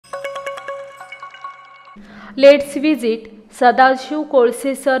Let's visit Sadashiv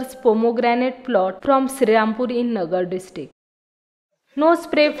Kolse sir's pomegranate plot from Srirampur in Nagar district. No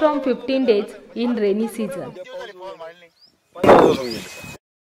spray from 15 days in rainy season.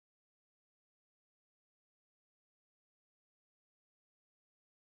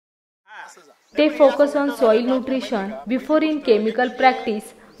 They focus on soil nutrition before in chemical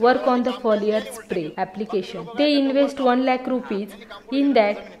practice work on the foliar spray application. They invest 1 lakh rupees in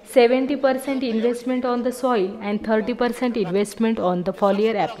that 70% investment on the soil and 30% investment on the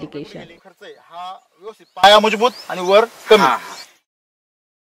foliar application. पाया मजबूत आणि वर कमी.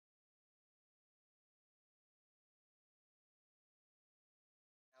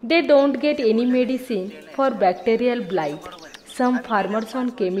 They don't get any medicine for bacterial blight. Some farmers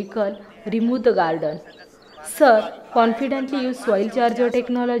on chemical remove the garden. Sir confidently used soil charger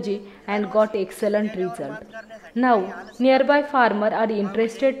technology and got excellent result. Now nearby farmers are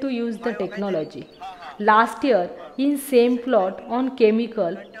interested to use the technology. Last year in same plot on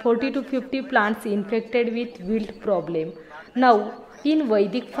chemical 40 to 50 plants infected with wilt problem. Now in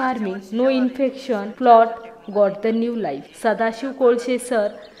Vedic farming no infection, plot got the new life. Sadashiv Kolse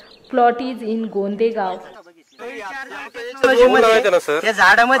sir plot is in Gondegaon. या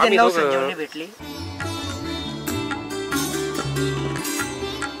झाडामध्ये नऊ संजीवनी भेटली.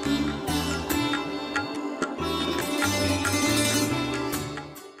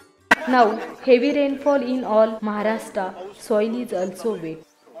 Now heavy rainfall in all Maharashtra, soil is also wet.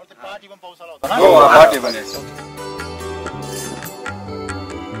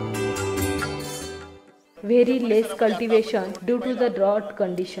 Very less cultivation due to the drought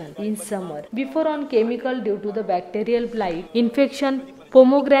condition in summer. Before on chemical due to the bacterial blight infection,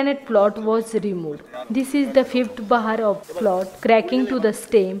 pomegranate plot was removed. This is the 5th bahar of plot, cracking to the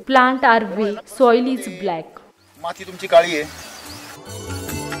stem. Plant are weak, soil is black. माती तुमची काळी आहे.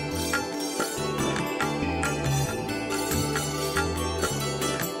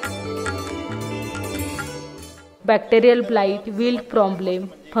 Bacterial blight, wilt problem,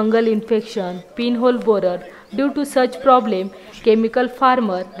 fungal infection, pinhole borer. Due to such problem, chemical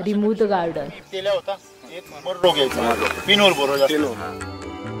farmer remove the garden. तेल्या होता एक मर रोग यायचा pinhole borrow.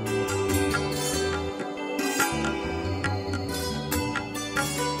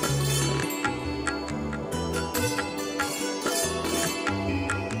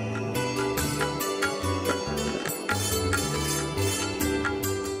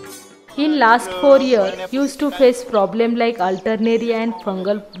 In last 4 years, used to face problem like alternaria and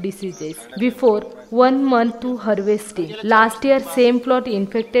fungal diseases. Before 1 month to harvesting. Last year same plot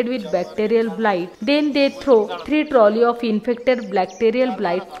infected with bacterial blight. Then they throw 3 trolley of infected bacterial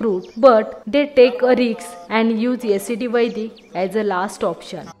blight fruit. But they take a risk and use SCTVedic as a last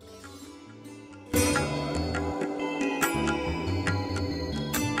option.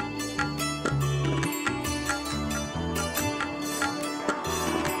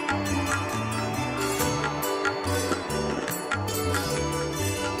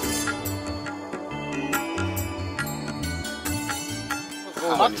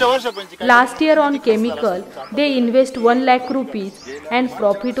 Last year on chemical, they invest 1 lakh rupees and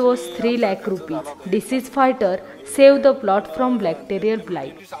profit was 3 lakh rupees. Disease fighter save the plot from bacterial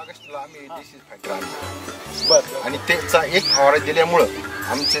blight. आणि त्याचा एक फवारा दिल्यामुळे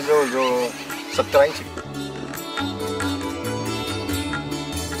आमचे जो 70-80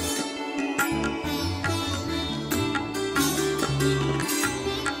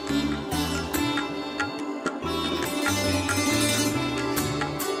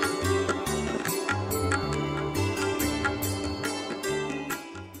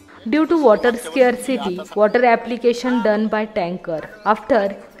 Due to water scarcity, water application done by tanker.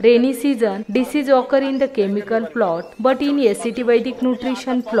 After rainy season, disease occur in the chemical plot, but in SCTVedic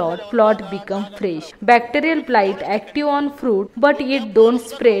nutrition plot become fresh. Bacterial blight active on fruit, but it don't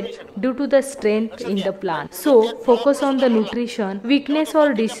spread due to the strength in the plant. So focus on the nutrition, weakness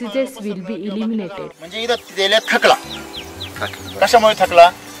or diseases will be eliminated. म्हणजे इथं तेल्या थकला. कशामुळे थकला?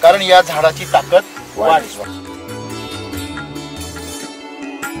 कारण या झाडाची ताकद वाढली.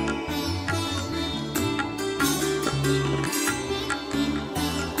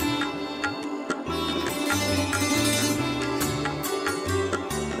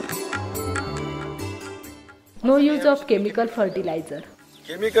 No use of chemical fertilizer.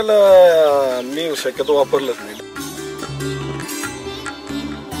 Chemical मी शक्यतो वापरलंच नाही.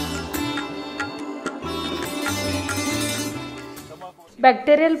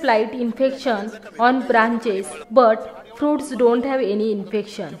 Bacterial blight infection on branches, but fruits don't have any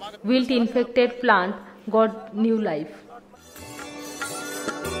infection. Wilt infected plant got new life.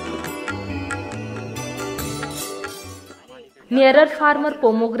 Nearer farmer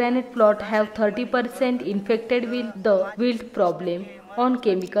pomegranate plot have 30% infected with the wilt problem on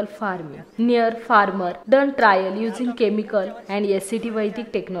chemical farming. Near farmer done trial using chemical and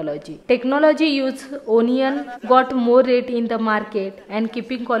SCTVedic technology. Technology use onion got more rate in the market and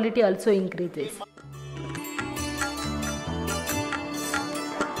keeping quality also increases.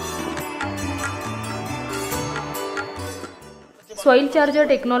 Soil charger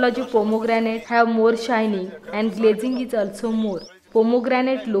technology pomegranate have more shining and glazing is also more.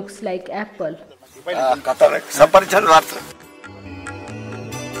 Pomegranate looks like apple.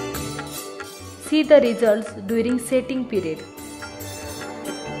 See the results during setting period.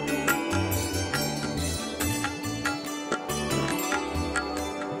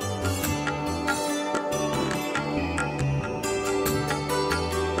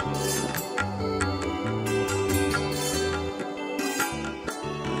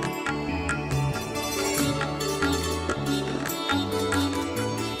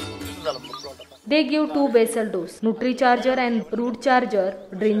 They give 2 basal dose, Nutri-Charger and Root Charger,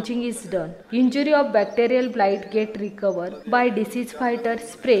 drenching is done. Injury of bacterial blight get recovered by disease fighter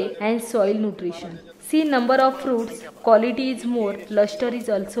spray and soil nutrition. See number of fruits, quality is more, luster is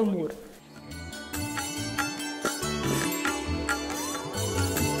also more.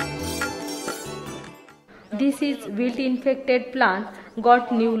 This is wilt infected plant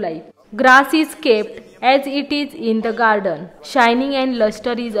got new life. Grass is kept as it is in the garden. Shining and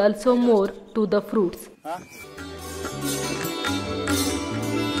luster is also more to the fruits.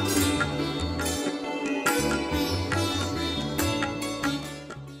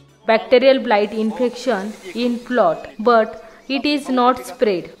 Bacterial blight infection in plot, but it is not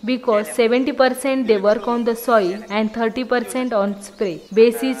sprayed because 70% they work on the soil and 30% on spray.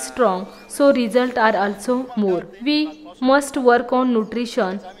 Base is strong, so results are also more. We must work on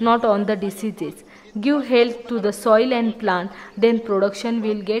nutrition, not on the diseases. Give health to the soil and plant, then production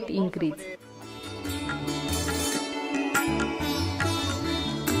will get increased.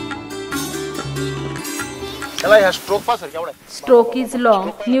 Stroke is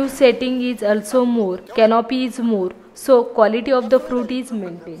long, new setting is also more, canopy is more, so quality of the fruit is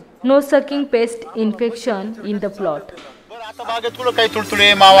maintained. No sucking pest infection in the plot.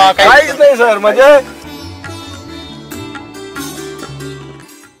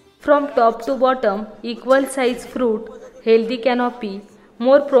 From top to bottom, equal size fruit, healthy canopy,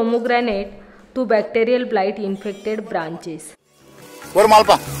 more pomegranate to bacterial blight infected branches.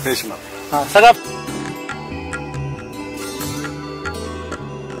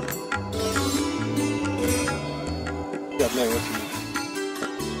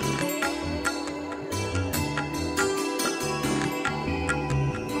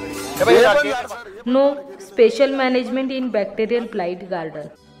 No special management in bacterial blight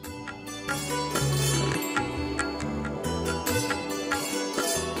garden.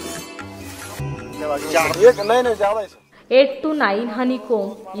 Eight to 9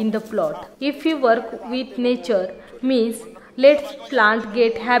 honeycomb in the plot. If you work with nature, means let plant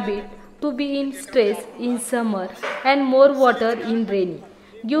get habit to be in stress in summer and more water in rainy.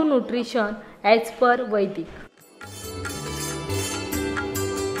 Give nutrition as per Vedic.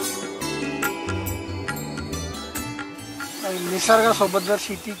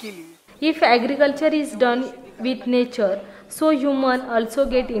 If agriculture is done with nature, so human also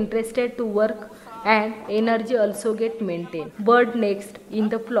get interested to work and energy also get maintained. Bird next in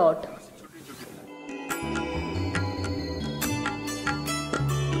the plot.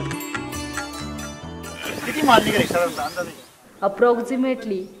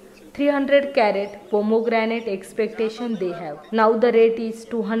 Approximately 300 carat pomegranate expectation they have. Now the rate is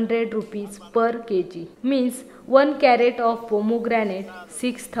 200 rupees per kg. Means 1 carat of pomegranate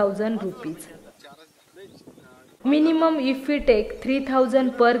 6,000 rupees. Minimum if we take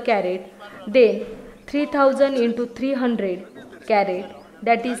 3,000 per carat, then 3,000 into 300 carat,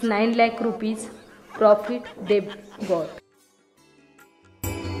 that is 9 lakh rupees profit they got.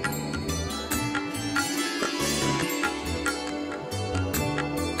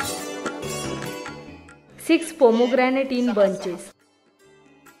 Six pomegranate in bunches.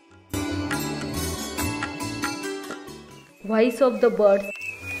 Voice of the birds.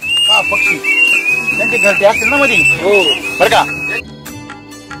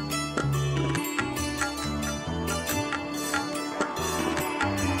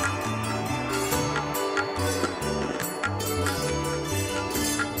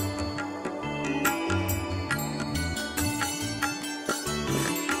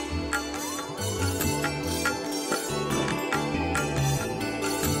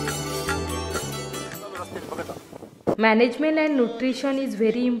 Management and nutrition is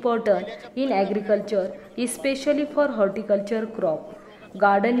very important in agriculture, especially for horticulture crop.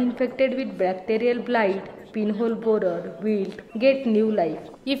 Garden infected with bacterial blight, pinhole borer, wilt get new life.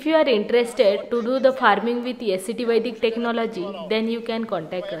 If you are interested to do the farming with SCTVedic technology, then you can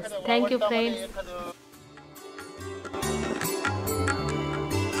contact us. Thank you friends.